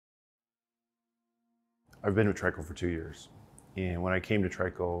I've been with Trico for 2 years. And when I came to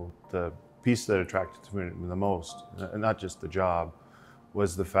Trico, the piece that attracted me the most, and not just the job,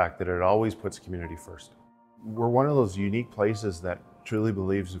 was the fact that it always puts community first. We're one of those unique places that truly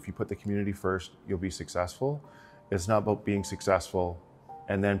believes if you put the community first, you'll be successful. It's not about being successful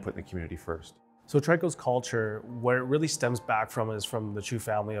and then putting the community first. So Trico's culture, where it really stems back from is from the Chiu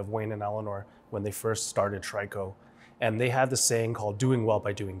family of Wayne and Eleanor when they first started Trico. And they had this saying called doing well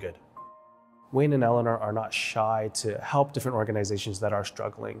by doing good. Wayne and Eleanor are not shy to help different organizations that are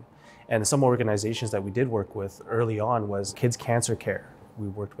struggling. And some organizations that we did work with early on was Kids Cancer Care. We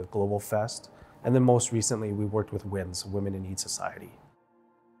worked with Global Fest. And then most recently, we worked with WINS, Women in Need Society.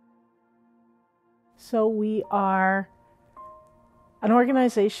 So we are an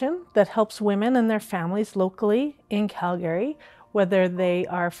organization that helps women and their families locally in Calgary, whether they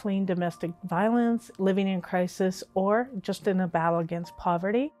are fleeing domestic violence, living in crisis, or just in a battle against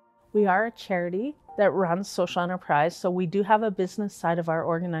poverty. We are a charity that runs social enterprise, so we do have a business side of our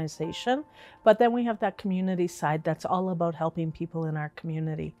organization, but then we have that community side that's all about helping people in our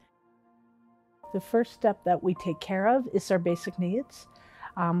community. The first step that we take care of is our basic needs.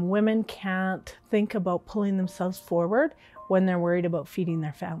 Women can't think about pulling themselves forward when they're worried about feeding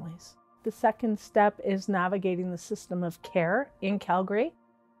their families. The second step is navigating the system of care in Calgary.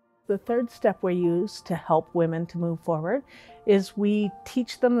 The third step we use to help women to move forward is we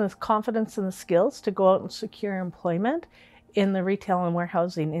teach them the confidence and the skills to go out and secure employment in the retail and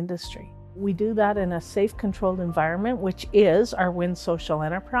warehousing industry. We do that in a safe, controlled environment, which is our WIN social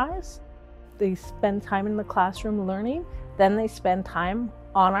enterprise. They spend time in the classroom learning, then they spend time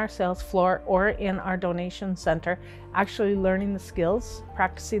on our sales floor or in our donation center, actually learning the skills,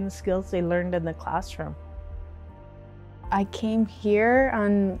 practicing the skills they learned in the classroom. I came here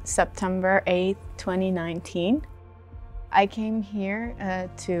on September 8th, 2019. I came here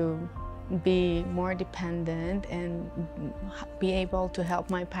to be more dependent and be able to help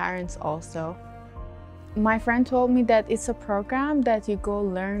my parents also. My friend told me that it's a program that you go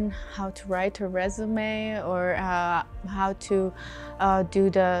learn how to write a resume or how to do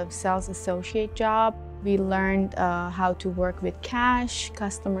the sales associate job. We learned how to work with cash,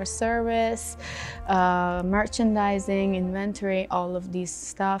 customer service, merchandising, inventory, all of these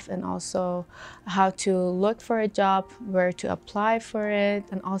stuff, and also how to look for a job, where to apply for it,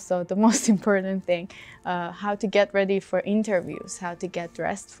 and also the most important thing, how to get ready for interviews, how to get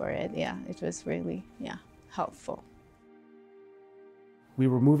dressed for it. Yeah, it was really, helpful. We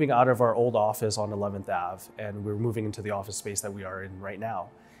were moving out of our old office on 11th Ave, and we were moving into the office space that we are in right now.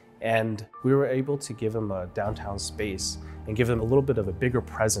 And we were able to give them a downtown space and give them a little bit of a bigger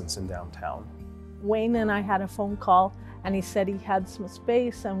presence in downtown. Wayne and I had a phone call and he said he had some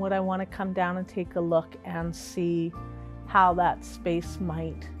space and would I want to come down and take a look and see how that space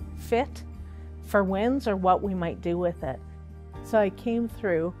might fit for WINS or what we might do with it. So I came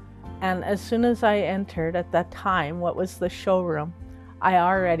through, and as soon as I entered at that time, what was the showroom, I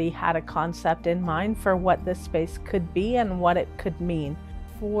already had a concept in mind for what this space could be and what it could mean.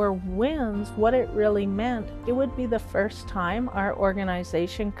 For WINS, what it really meant, it would be the first time our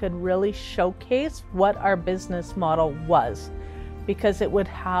organization could really showcase what our business model was, because it would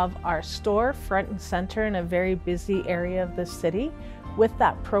have our store front and center in a very busy area of the city with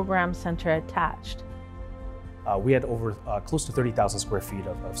that program center attached. We had over close to 30,000 square feet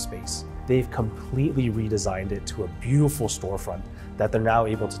of space. They've completely redesigned it to a beautiful storefront that they're now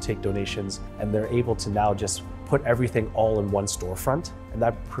able to take donations, and they're able to now just put everything all in one storefront, and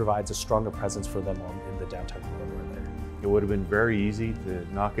that provides a stronger presence for them in the downtown corridor there. It would have been very easy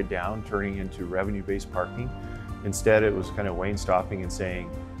to knock it down, turning into revenue-based parking. Instead, it was kind of Wayne stopping and saying,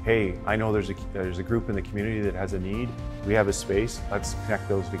 hey, I know there's a group in the community that has a need. We have a space, let's connect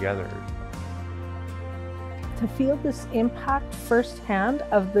those together. To feel this impact firsthand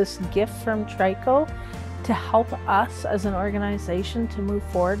of this gift from Trico to help us as an organization to move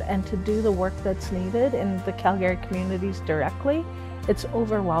forward and to do the work that's needed in the Calgary communities directly, it's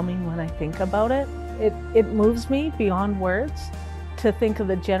overwhelming when I think about it. It moves me beyond words to think of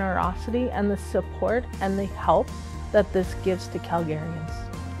the generosity and the support and the help that this gives to Calgarians.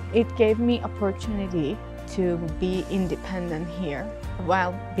 It gave me opportunity to be independent here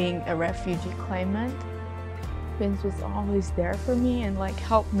while being a refugee claimant. WINS was always there for me and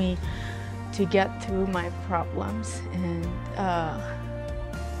helped me to get through my problems, and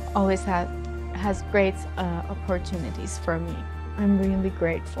always has great opportunities for me. I'm really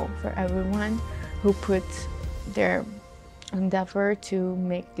grateful for everyone who put their endeavor to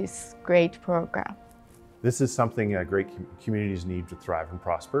make this great program. This is something great communities need to thrive and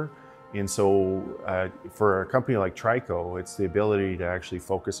prosper, And so for a company like Trico, it's the ability to actually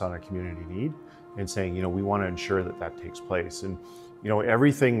focus on a community need and saying, we want to ensure that that takes place. And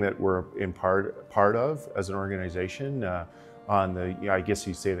everything that we're in part of as an organization on the, I guess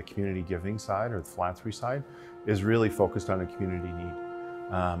you say the community giving side or the philanthropy side, is really focused on a community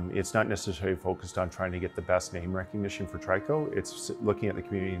need. It's not necessarily focused on trying to get the best name recognition for Trico. It's looking at the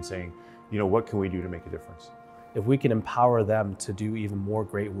community and saying, what can we do to make a difference? If we can empower them to do even more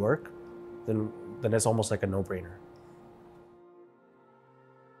great work, then it's almost like a no-brainer.